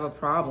does have a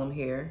problem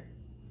here.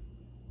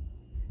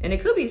 And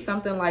it could be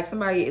something like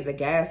somebody is a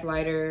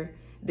gaslighter,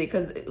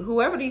 because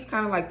whoever these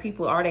kind of like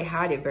people are, they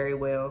hide it very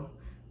well.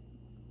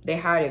 They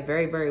hide it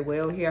very, very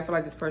well here. I feel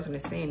like this person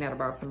is saying that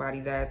about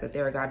somebody's ass, that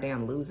they're a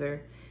goddamn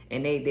loser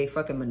and they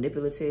fucking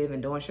manipulative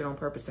and doing shit on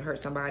purpose to hurt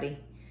somebody.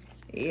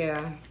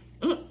 Yeah.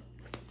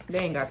 They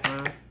ain't got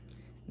time.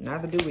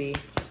 Neither do we.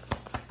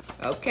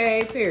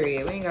 Okay,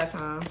 period. We ain't got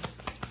time.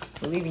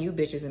 We're leaving you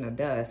bitches in the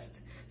dust.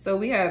 So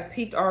we have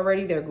peaked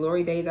already. Their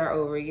glory days are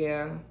over.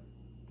 Yeah.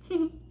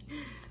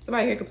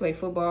 Somebody here could play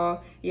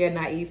football. Yeah,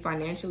 naive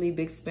financially,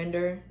 big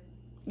spender.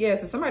 Yeah,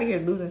 so somebody here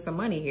is losing some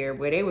money here.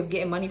 Where they was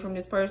getting money from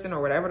this person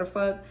or whatever the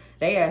fuck,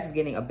 they ass is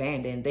getting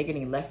abandoned. They're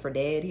getting left for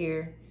dead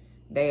here.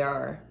 They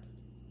are.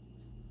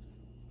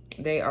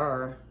 They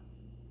are.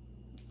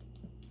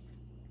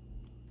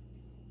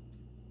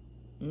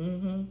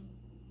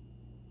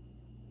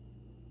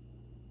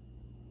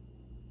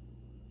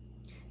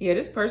 Yeah,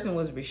 this person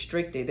was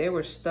restricted. They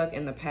were stuck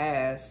in the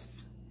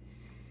past.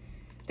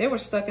 They were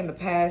stuck in the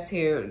past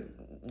here,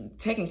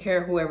 taking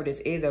care of whoever this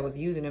is that was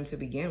using them to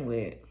begin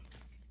with.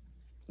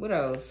 What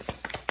else?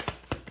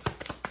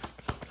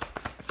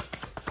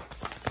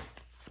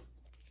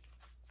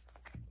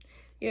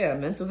 Yeah,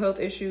 mental health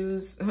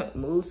issues,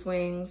 mood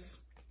swings,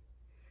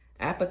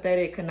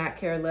 apathetic, could not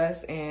care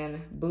less,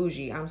 and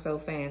bougie. I'm so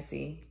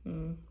fancy.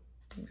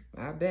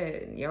 I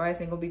bet your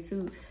ass ain't gonna be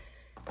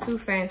too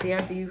fancy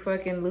after you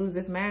fucking lose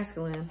this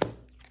masculine.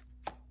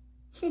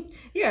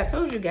 Yeah, I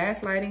told you,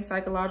 gaslighting,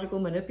 psychological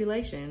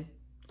manipulation,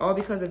 all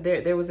because of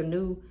there was a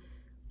new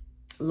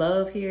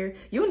love here.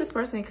 You and this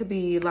person could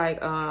be like,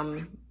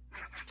 and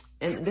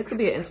this could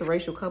be an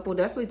interracial couple.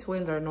 Definitely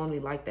twins are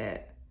normally like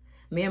that.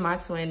 Me and my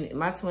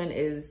twin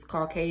is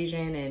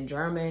Caucasian and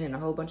German and a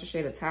whole bunch of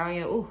shit,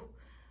 Italian. Ooh,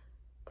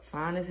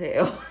 fine as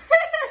hell.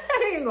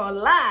 I ain't gonna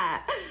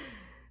lie.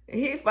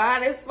 He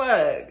fine as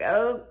fuck,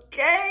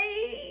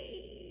 okay?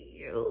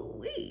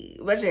 Ooh-wee.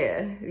 But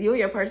yeah, you and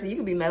your person, you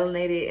could be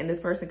melanated and this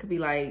person could be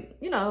like,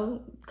 you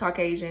know,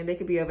 Caucasian. They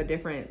could be of a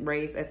different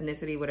race,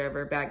 ethnicity,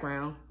 whatever,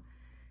 background.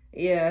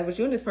 Yeah, but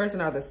you and this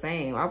person are the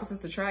same.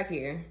 Opposites attract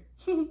here.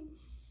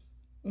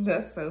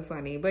 That's so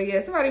funny. But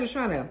yeah, somebody was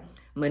trying to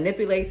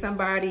manipulate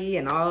somebody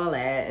and all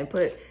that and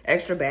put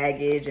extra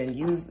baggage and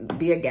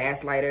be a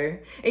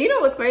gaslighter. And you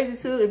know what's crazy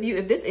too?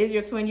 If this is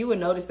your twin, you would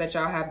notice that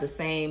y'all have the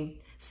same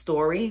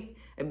story.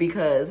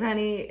 Because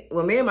honey,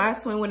 when me and my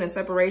twin went in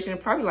separation,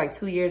 probably like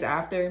 2 years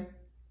after,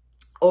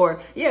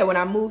 or yeah, when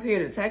I moved here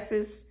to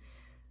Texas,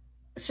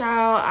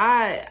 child,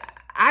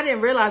 I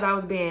didn't realize I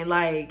was being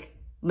like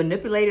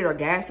manipulated or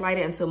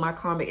gaslighted until my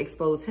karmic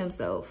exposed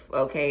himself.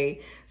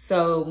 Okay,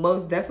 so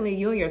most definitely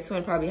you and your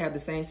twin probably have the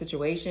same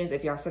situations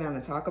if y'all sit down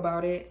and talk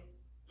about it.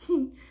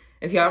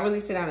 If y'all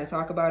really sit down and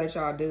talk about it,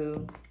 y'all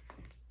do.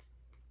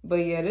 But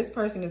yeah, this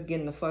person is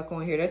getting the fuck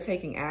on here. They're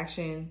taking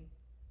action.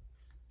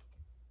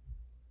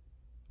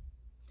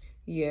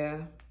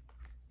 Yeah,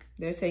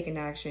 they're taking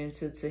action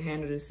to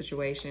handle the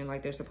situation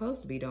like they're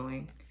supposed to be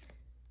doing.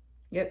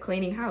 Yep,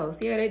 cleaning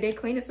house. Yeah, they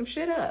cleaning some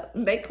shit up.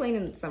 They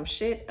cleaning some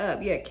shit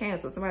up. Yeah,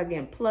 cancel. Somebody's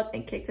getting plucked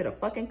and kicked to the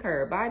fucking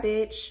curb. Bye,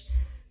 bitch.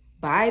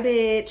 Bye,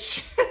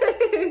 bitch.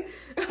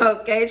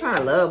 Okay, trying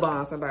to love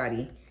bomb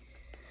somebody.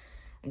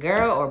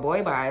 Girl or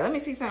boy, bye. Let me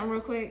see something real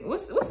quick.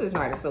 What's this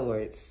Knight of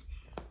Swords?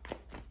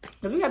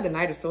 Because we have the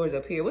Knight of Swords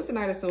up here. What's the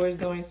Knight of Swords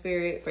doing,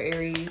 Spirit, for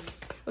Aries?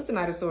 What's the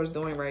Knight of Swords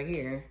doing right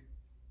here?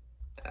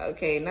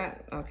 Okay,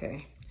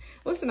 okay.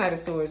 What's the Knight of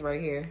Swords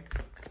right here?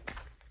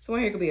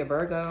 Someone here could be a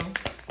Virgo.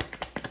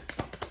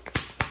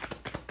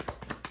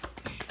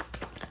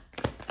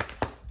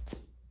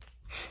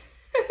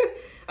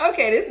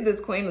 Okay, this is this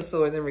Queen of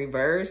Swords in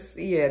reverse.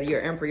 Yeah,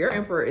 your Emperor. Your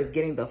Emperor is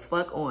getting the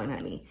fuck on,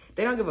 honey.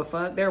 They don't give a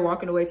fuck. They're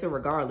walking away to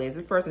regardless.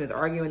 This person is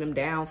arguing them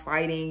down,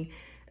 fighting,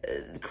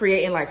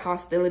 creating like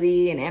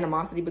hostility and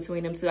animosity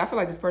between them two. I feel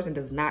like this person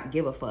does not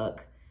give a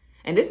fuck.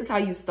 And this is how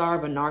you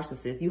starve a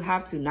narcissist. You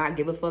have to not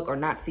give a fuck or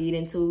not feed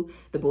into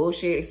the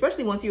bullshit,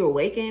 especially once you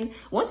awaken.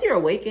 Once you're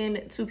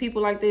awakened to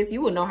people like this,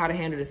 you will know how to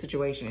handle the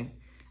situation.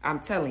 I'm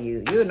telling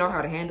you, you'll know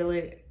how to handle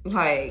it.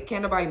 Like,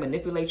 can't nobody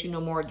manipulate you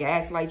no more,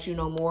 gaslight you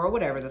no more, or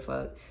whatever the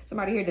fuck.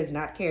 Somebody here does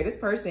not care. This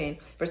person,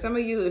 for some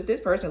of you, if this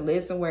person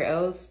lives somewhere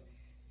else,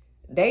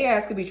 they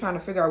ass could be trying to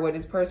figure out where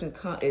this person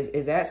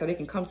is at so they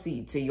can come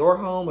to your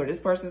home or this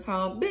person's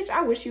home. Bitch,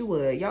 I wish you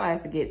would. Y'all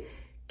ass to get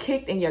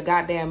kicked in your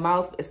goddamn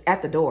mouth. It's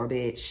at the door,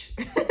 bitch.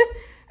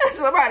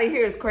 Somebody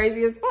here is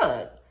crazy as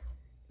fuck.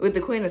 With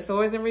the Queen of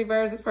Swords in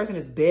reverse, this person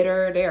is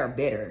bitter. They are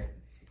bitter.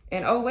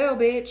 And oh well,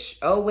 bitch.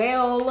 Oh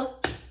well.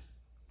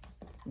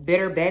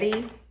 Bitter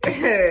Betty.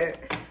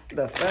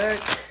 The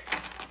fuck?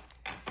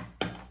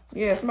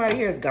 Yeah, somebody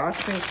here is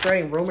gossiping,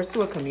 spreading rumors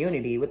to a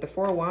community. With the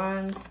 4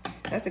 Wands,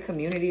 that's a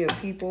community of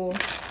people.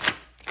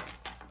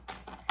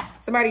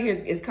 Somebody here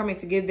is coming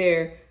to give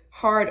their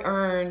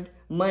hard-earned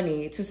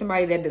money to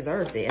somebody that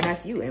deserves it. And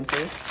that's you,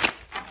 Empress.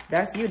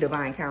 That's you,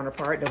 divine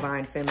counterpart,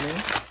 divine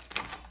feminine.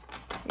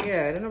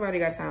 Yeah, nobody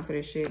got time for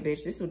this shit,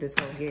 bitch. This is what this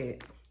whole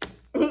get.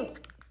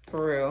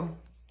 For real.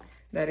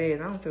 That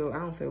is. I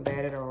don't feel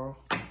bad at all.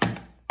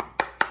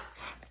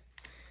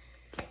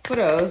 What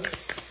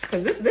else?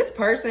 Because this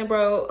person,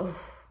 bro,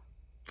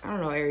 I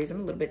don't know, Aries,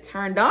 I'm a little bit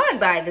turned on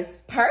by this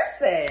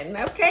person,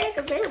 okay?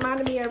 Because they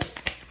reminded me of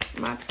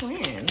my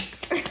twin.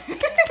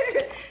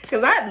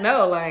 Because I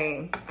know,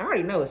 like, I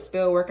already know it's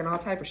spell work and all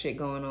type of shit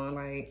going on.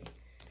 Like,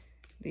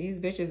 these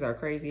bitches are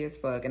crazy as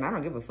fuck. And I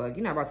don't give a fuck.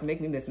 You're not about to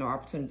make me miss no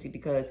opportunity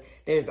because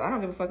I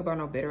don't give a fuck about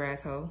no bitter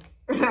asshole.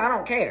 I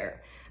don't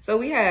care. So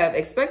we have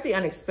expect the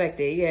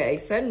unexpected. Yeah, a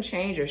sudden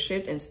change or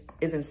shift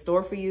is in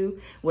store for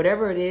you.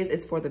 Whatever it is,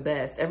 it's for the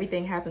best.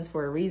 Everything happens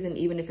for a reason,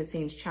 even if it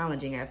seems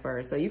challenging at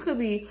first. So you could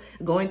be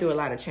going through a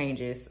lot of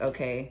changes,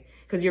 okay?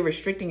 Because you're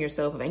restricting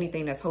yourself of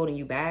anything that's holding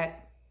you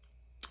back.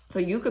 So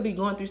you could be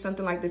going through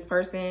something like this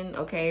person,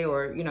 okay?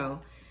 Or, you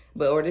know,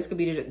 or this could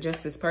be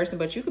just this person,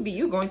 but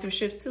you going through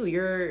shifts too.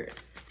 You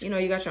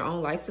got your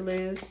own life to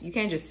live. You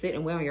can't just sit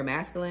and wear on your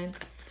masculine.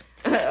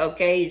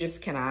 Okay, you just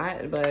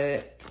cannot,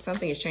 but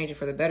something is changing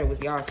for the better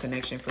with y'all's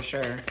connection for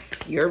sure.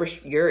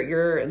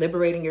 You're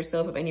liberating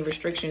yourself of any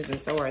restrictions, and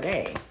so are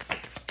they.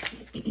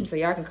 So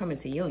y'all can come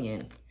into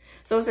union.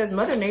 So it says,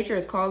 Mother Nature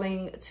is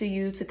calling to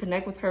you to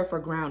connect with her for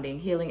grounding,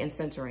 healing, and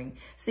centering.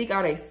 Seek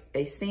out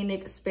a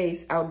scenic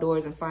space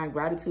outdoors and find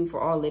gratitude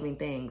for all living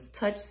things.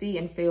 Touch, see,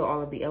 and feel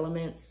all of the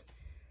elements.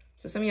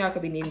 So some of y'all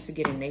could be needing to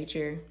get in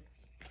nature.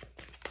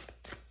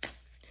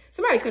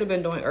 Somebody could have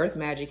been doing earth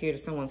magic here to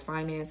someone's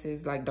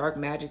finances, like dark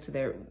magic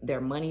to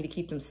their money to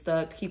keep them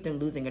stuck, to keep them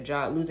losing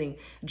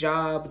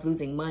jobs,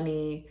 losing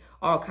money,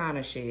 all kind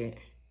of shit.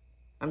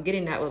 I'm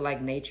getting that with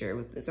like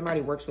nature. Somebody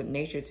works with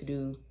nature to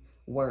do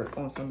work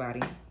on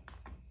somebody.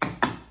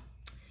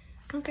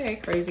 Okay,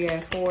 crazy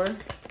ass whore.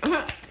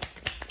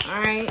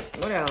 All right,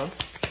 what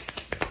else?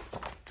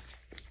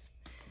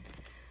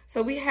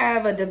 So we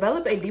have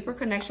develop a deeper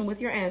connection with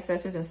your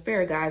ancestors and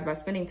spirit guides by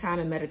spending time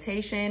in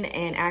meditation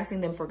and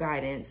asking them for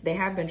guidance. They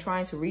have been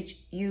trying to reach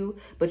you,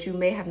 but you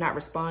may have not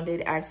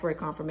responded. Ask for a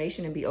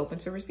confirmation and be open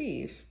to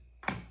receive.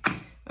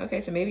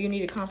 Okay, so maybe you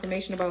need a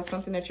confirmation about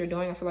something that you're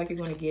doing. I feel like you're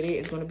going to get it.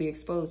 It's going to be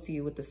exposed to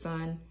you with the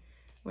sun.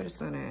 Where the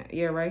sun at?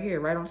 Yeah, right here,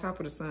 right on top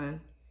of the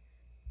sun.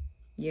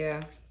 Yeah.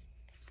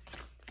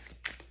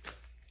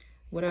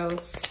 What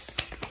else?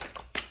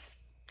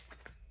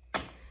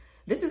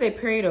 This is a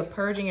period of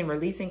purging and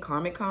releasing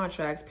karmic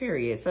contracts,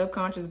 period.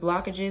 Subconscious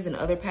blockages and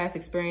other past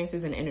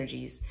experiences and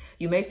energies.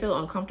 You may feel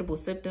uncomfortable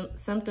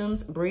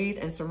symptoms. Breathe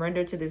and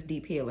surrender to this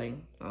deep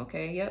healing.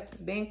 Okay, yep,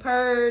 it's being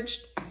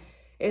purged.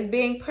 It's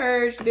being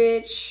purged,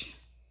 bitch.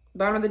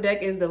 Bottom of the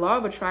deck is the law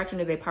of attraction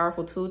is a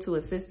powerful tool to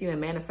assist you in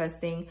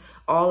manifesting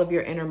all of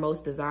your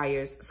innermost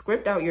desires.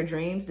 Script out your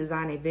dreams,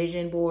 design a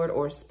vision board,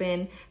 or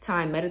spend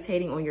time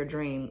meditating on your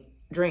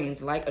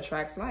dreams. Like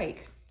attracts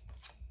like.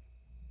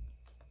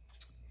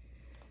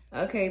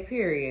 Okay,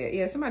 period.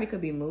 Yeah, somebody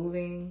could be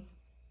moving.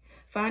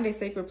 Find a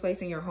sacred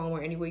place in your home or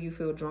anywhere you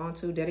feel drawn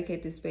to.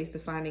 Dedicate this space to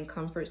finding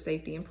comfort,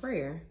 safety, and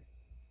prayer.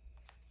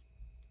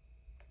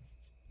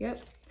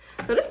 Yep.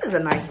 So this is a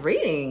nice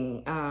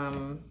reading,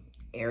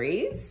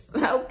 Aries.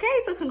 Okay,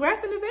 so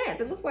congrats in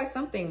advance. It looks like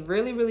something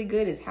really, really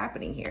good is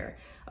happening here.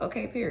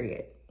 Okay,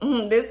 period.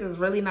 This is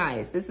really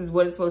nice. This is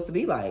what it's supposed to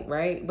be like,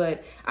 right?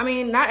 But I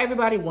mean, not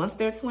everybody wants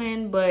their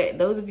twin, but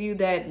those of you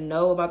that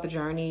know about the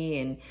journey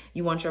and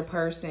you want your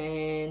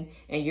person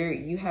and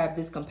you have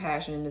this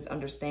compassion and this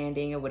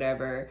understanding or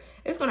whatever,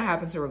 it's going to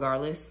happen to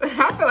regardless.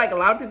 I feel like a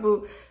lot of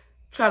people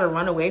try to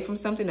run away from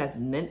something that's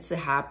meant to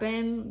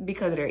happen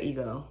because of their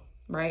ego,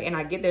 right? And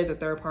I get there's a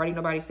third party.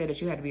 Nobody said that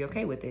you had to be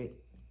okay with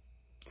it.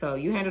 So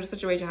you handle the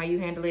situation how you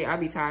handle it. I'd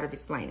be tired of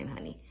explaining,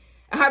 honey.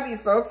 I'd be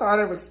so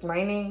tired of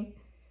explaining.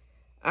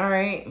 All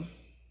right,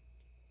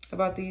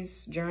 about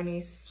these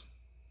journeys,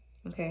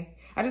 okay?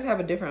 I just have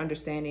a different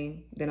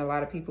understanding than a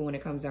lot of people when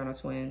it comes down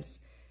to twins.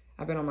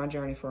 I've been on my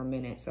journey for a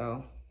minute,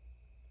 so.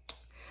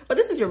 But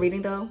this is your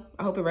reading, though.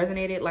 I hope it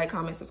resonated. Like,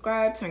 comment,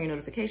 subscribe, turn your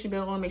notification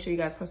bell on. Make sure you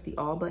guys press the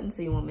all button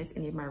so you won't miss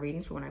any of my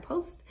readings for when I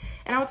post.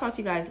 And I will talk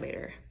to you guys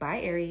later.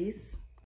 Bye, Aries.